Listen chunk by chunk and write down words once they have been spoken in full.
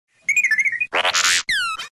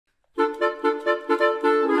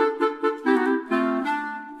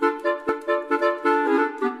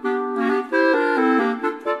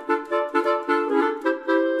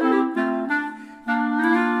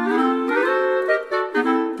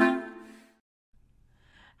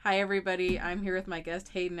Hi, everybody. I'm here with my guest,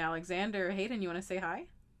 Hayden Alexander. Hayden, you want to say hi?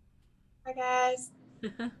 Hi guys.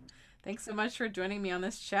 Thanks so much for joining me on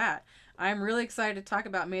this chat. I'm really excited to talk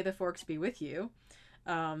about May the Forks Be With You.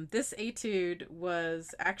 This etude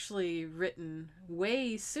was actually written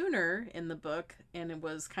way sooner in the book, and it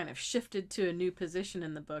was kind of shifted to a new position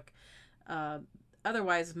in the book. Uh,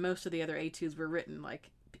 Otherwise, most of the other etudes were written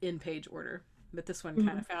like in page order, but this one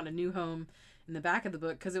kind Mhm. of found a new home in the back of the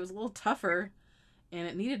book because it was a little tougher and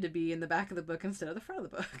it needed to be in the back of the book instead of the front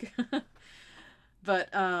of the book. But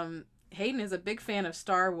Hayden is a big fan of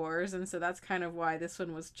Star Wars, and so that's kind of why this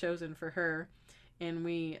one was chosen for her. And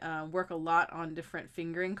we work a lot on different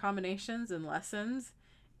fingering combinations and lessons,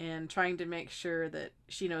 and trying to make sure that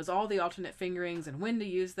she knows all the alternate fingerings and when to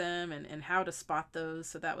use them and how to spot those.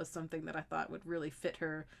 So that was something that I thought would really fit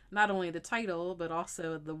her, not only the title, but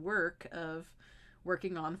also the work of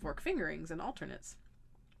working on fork fingerings and alternates.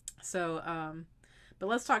 So, but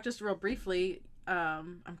let's talk just real briefly.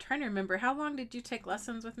 I'm trying to remember, how long did you take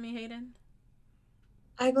lessons with me, Hayden?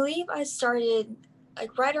 I believe I started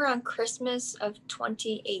like right around Christmas of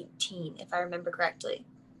 2018, if I remember correctly.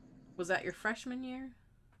 Was that your freshman year?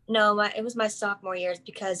 No, it was my sophomore years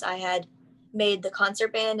because I had made the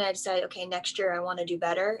concert band and I decided, okay, next year I want to do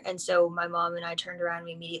better. And so my mom and I turned around and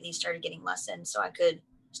we immediately started getting lessons so I could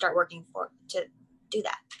start working for to do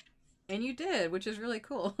that. And you did, which is really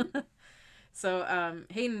cool. So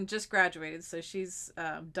Hayden just graduated, so she's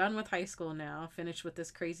done with high school now, finished with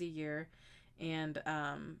this crazy year, and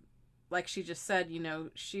like she just said,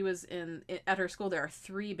 she was in at her school. There are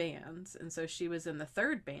three bands, and so she was in the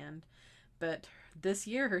third band. But this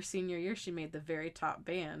year, her senior year, she made the very top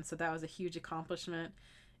band, so that was a huge accomplishment.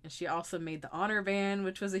 And she also made the honor band,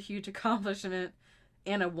 which was a huge accomplishment,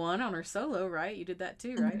 and a one on her solo. Right? You did that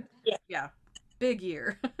too, Mhm. right? Yeah. Yeah, big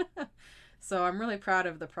year. So I'm really proud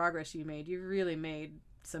of the progress you made. You really made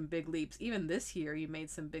some big leaps. Even this year, you made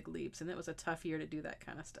some big leaps, and it was a tough year to do that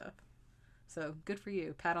kind of stuff. So good for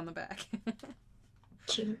you. Pat on the back.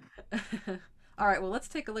 Cute. All right, well, let's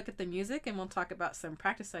take a look at the music and we'll talk about some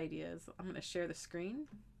practice ideas. I'm going to share the screen.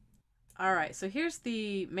 All right, so here's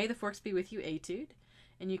the May the Forks Be With You etude.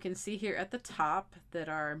 And you can see here at the top that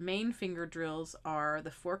our main finger drills are the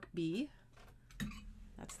fork B.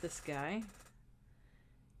 That's this guy.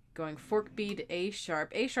 Going fork B to A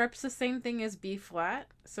sharp. A sharp's the same thing as B flat,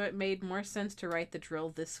 so it made more sense to write the drill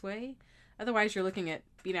this way. Otherwise, you're looking at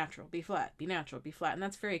B natural, B flat, B natural, B flat, and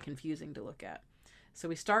that's very confusing to look at. So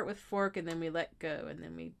we start with fork and then we let go, and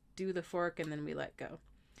then we do the fork and then we let go.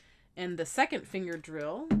 And the second finger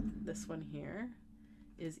drill, this one here,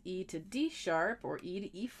 is E to D sharp or E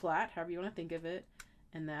to E flat, however you want to think of it,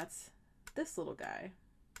 and that's this little guy.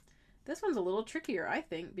 This one's a little trickier, I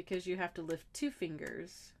think, because you have to lift two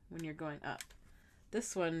fingers when you're going up.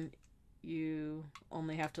 This one, you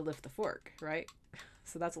only have to lift the fork, right?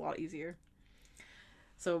 So that's a lot easier.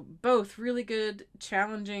 So both really good,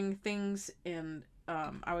 challenging things, and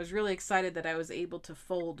I was really excited that I was able to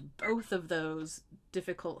fold both of those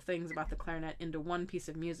difficult things about the clarinet into one piece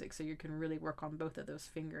of music, so you can really work on both of those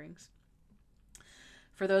fingerings.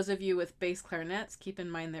 For those of you with bass clarinets, keep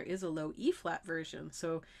in mind there is a low E flat version.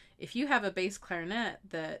 So if you have a bass clarinet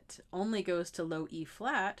that only goes to low E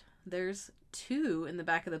flat, there's two in the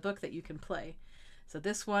back of the book that you can play. So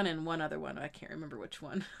this one and one other one, I can't remember which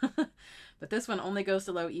one. But this one only goes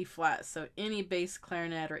to low E flat. So any bass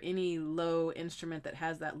clarinet or any low instrument that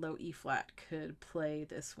has that low E flat could play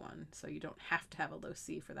this one. So you don't have to have a low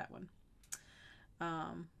C for that one.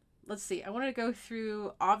 Um, let's see. I want to go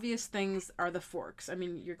through obvious things are the forks. I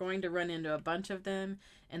mean, you're going to run into a bunch of them,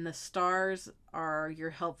 and the stars are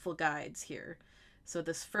your helpful guides here. So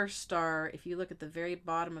this first star, if you look at the very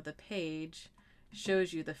bottom of the page,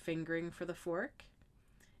 shows you the fingering for the fork,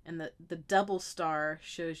 and the double star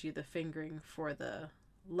shows you the fingering for the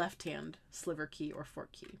left hand sliver key or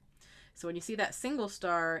fork key. So when you see that single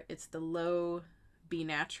star, it's the low B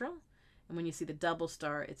natural, and when you see the double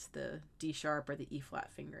star, it's the D sharp or the E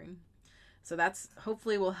flat fingering. So that's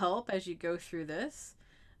hopefully will help as you go through this.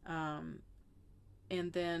 Um,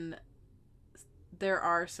 and then there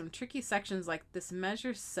are some tricky sections like this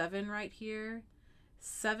measure 7 right here,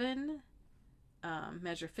 7,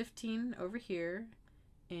 measure 15 over here,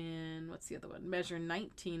 and what's the other one? Measure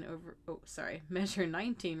 19 over, oh, sorry, measure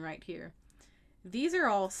 19 right here. These are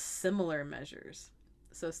all similar measures.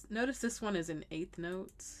 So notice this one is in eighth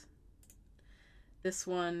notes. This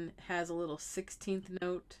one has a little 16th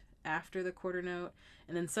note after the quarter note,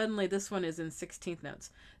 and then suddenly this one is in 16th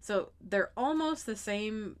notes. So they're almost the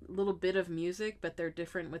same little bit of music, but they're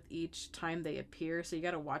different with each time they appear. So you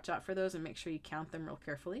got to watch out for those and make sure you count them real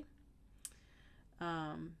carefully.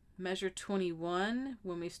 Measure 21,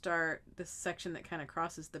 when we start this section that kind of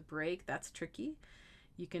crosses the break, that's tricky.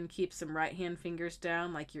 You can keep some right hand fingers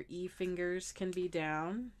down, like your E fingers can be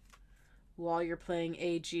down while you're playing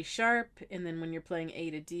A, G sharp, and then when you're playing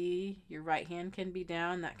A to D, your right hand can be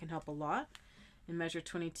down. That can help a lot. In measure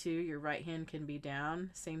 22, your right hand can be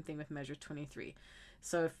down. Same thing with measure 23.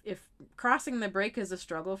 So if crossing the break is a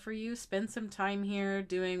struggle for you, spend some time here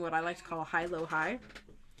doing what I like to call high, low, high.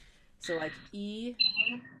 So like E,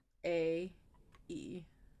 A, E.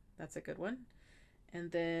 That's a good one.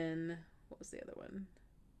 And then, what was the other one?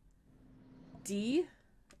 D,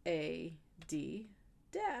 A, D,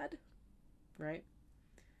 dad. Right?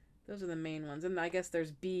 Those are the main ones. And I guess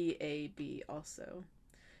there's B, A, B also.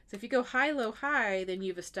 So if you go high, low, high, then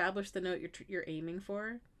you've established the note you're aiming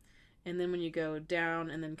for. And then when you go down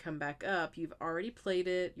and then come back up, you've already played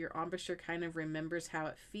it. Your embouchure kind of remembers how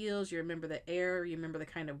it feels. You remember the air. You remember the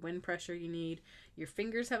kind of wind pressure you need. Your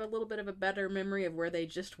fingers have a little bit of a better memory of where they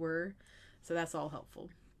just were. So that's all helpful.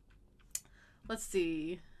 Let's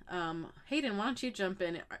see. Hayden, why don't you jump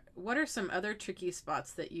in? What are some other tricky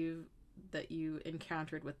spots that you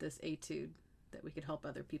encountered with this etude that we could help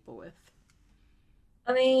other people with?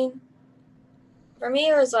 I mean, for me,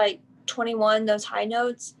 it was like 21, those high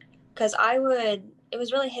notes, because it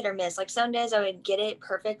was really hit or miss. Like some days I would get it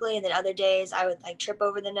perfectly, and then other days I would like trip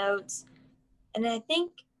over the notes. And then I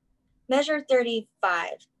think measure 35,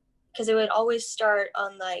 because it would always start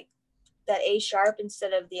on like that A sharp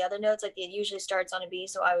instead of the other notes. Like it usually starts on a B,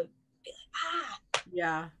 so I would be like,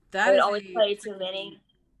 Yeah, I that would is always a play too tricky, many.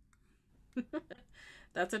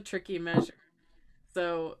 that's a tricky measure.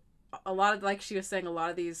 So a lot of, like she was saying, a lot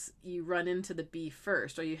of these you run into the B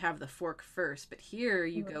first, or you have the fork first, but here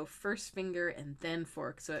you go first finger and then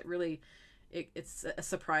fork. So it really, it's a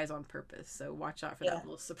surprise on purpose. So watch out for that Yeah.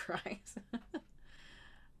 little surprise.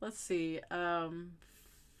 Let's see.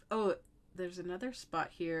 Oh, there's another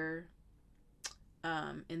spot here.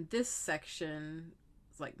 In this section,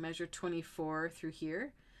 it's like measure 24 through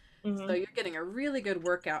here. So Mm-hmm. you're getting a really good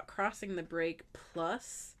workout crossing the break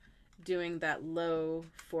plus doing that low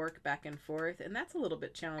fork back and forth. And that's a little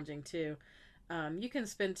bit challenging too. You can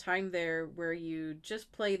spend time there where you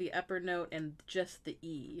just play the upper note and just the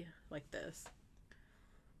E like this.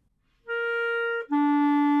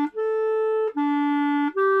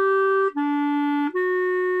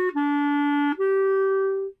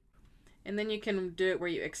 And then you can do it where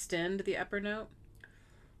you extend the upper note.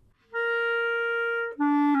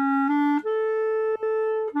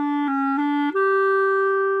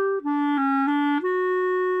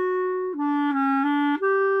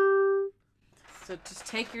 So just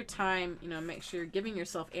take your time, make sure you're giving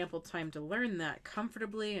yourself ample time to learn that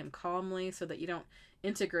comfortably and calmly so that you don't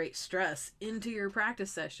integrate stress into your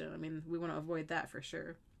practice session. I mean, we want to avoid that for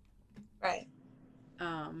sure. Right.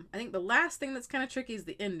 I think the last thing that's kind of tricky is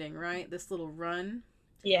the ending, right? This little run,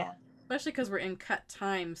 Yeah. especially because we're in cut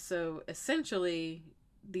time. So essentially,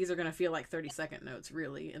 these are going to feel like 30-second notes,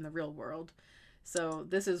 really, in the real world. So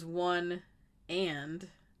this is one and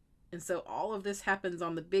so all of this happens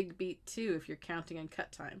on the big beat too if you're counting in cut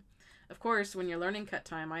time. Of course, when you're learning cut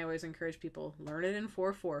time, I always encourage people learn it in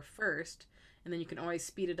 4/4 first, and then you can always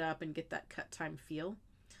speed it up and get that cut time feel.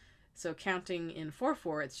 So counting in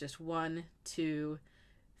 4/4, it's just 1, 2,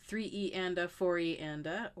 3 E and a, 4 E and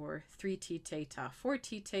a, or 3 T te ta, 4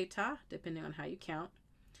 T te ta, depending on how you count.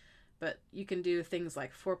 But you can do things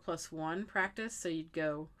like 4+1 practice. So you'd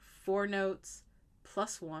go 4 notes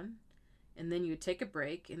plus 1, and then you take a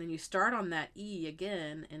break, and then you start on that E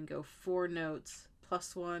again and go 4 notes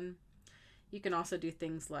plus 1. You can also do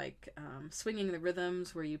things like swinging the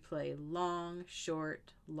rhythms where you play long,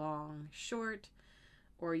 short,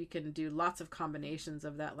 or you can do lots of combinations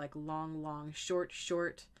of that, like long, long, short,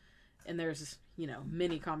 short. And there's,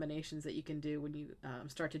 many combinations that you can do when you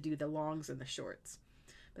start to do the longs and the shorts.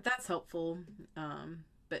 But that's helpful.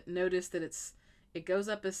 But notice that it goes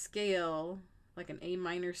up a scale, like an A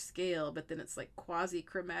minor scale, but then it's like quasi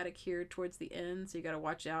chromatic here towards the end. So you got to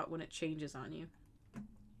watch out when it changes on you.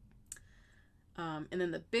 And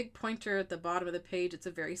then the big pointer at the bottom of the page, it's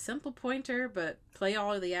a very simple pointer, but play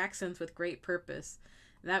all of the accents with great purpose.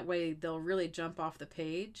 That way they'll really jump off the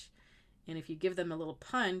page. And if you give them a little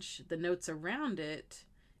punch, the notes around it,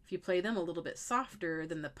 if you play them a little bit softer,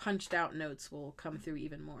 then the punched out notes will come through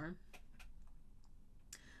even more.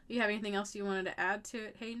 Do you have anything else you wanted to add to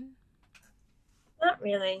it, Hayden? Not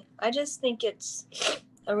really. I just think it's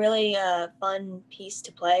a really fun piece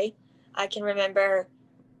to play. I can remember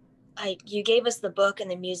you gave us the book and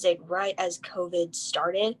the music right as COVID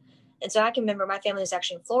started. And so I can remember my family was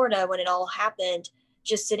actually in Florida when it all happened,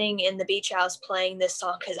 just sitting in the beach house playing this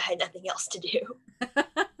song because I had nothing else to do.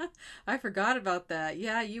 I forgot about that.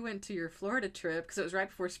 Yeah, you went to your Florida trip because it was right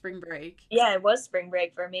before spring break. Yeah, it was spring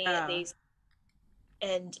break for me at Yeah. least.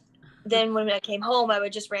 And then when I came home, I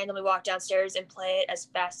would just randomly walk downstairs and play it as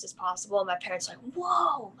fast as possible. My parents were like,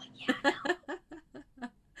 "Whoa!" I'm like, yeah, no,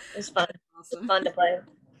 it was fun. It was Awesome. fun to play.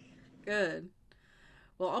 Good.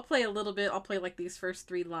 Well, I'll play a little bit. I'll play like these first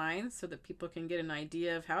three lines so that people can get an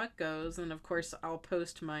idea of how it goes. And of course, I'll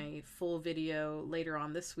post my full video later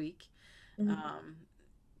on this week. Mm-hmm. Um,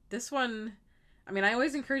 this one, I mean, I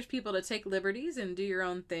always encourage people to take liberties and do your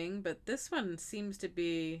own thing, but this one seems to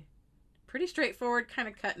be pretty straightforward, kind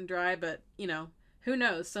of cut and dry, but who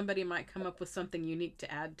knows? Somebody might come up with something unique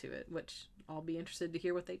to add to it, which I'll be interested to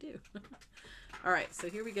hear what they do. All right, so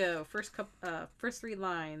here we go. First three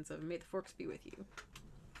lines of May the Forks Be With You.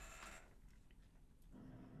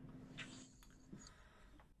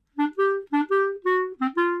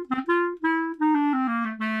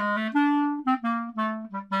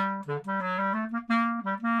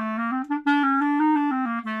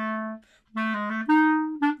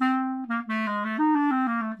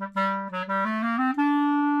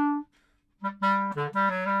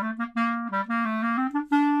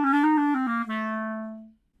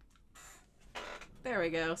 There we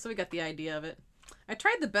go. So we got the idea of it. I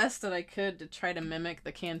tried the best that I could to try to mimic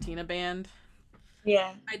the Cantina band.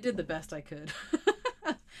 Yeah. I did the best I could.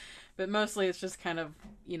 But mostly it's just kind of,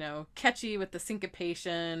 catchy with the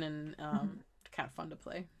syncopation and kind of fun to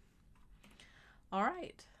play. All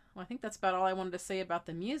right. Well, I think that's about all I wanted to say about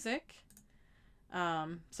the music.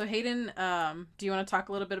 So Hayden, do you want to talk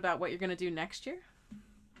a little bit about what you're going to do next year?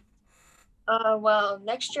 Well,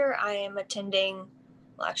 next year I am attending,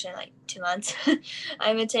 well, actually, in like 2 months,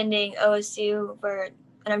 I'm attending OSU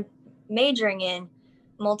and I'm majoring in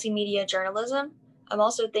multimedia journalism. I'm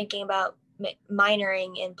also thinking about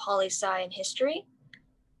minoring in poli-sci and history.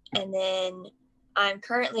 And then I'm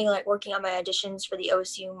currently like working on my auditions for the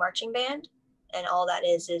OSU marching band. And all that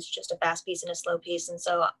is just a fast piece and a slow piece. And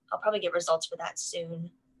so I'll probably get results for that soon.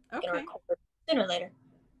 Gonna Okay. record sooner or later.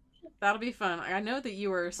 That'll be fun. I know that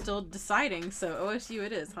you are still deciding, so OSU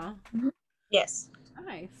it is, huh? Mm-hmm. Yes.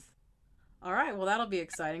 Nice. All right, well, that'll be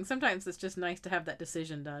exciting. Sometimes it's just nice to have that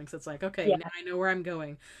decision done because it's like, okay, Yeah. now I know where I'm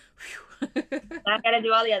going. I gotta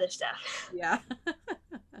do all the other stuff. Yeah.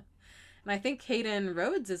 And I think Hayden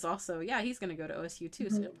Rhodes is also, yeah, he's going to go to OSU too,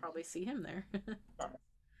 so Mm-hmm. you'll probably see him there.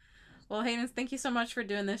 Well, Hayden, thank you so much for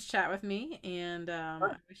doing this chat with me, and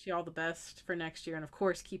I wish you all the best for next year. And of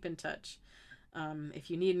course, keep in touch. If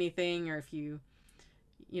you need anything, or if you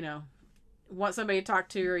know, want somebody to talk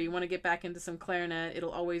to, or you want to get back into some clarinet,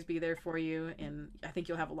 it'll always be there for you. And I think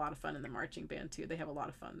you'll have a lot of fun in the marching band too. They have a lot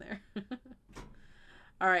of fun there.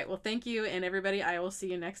 All right. Well, thank you, and everybody, I will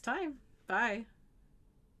see you next time. Bye.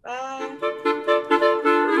 Bye.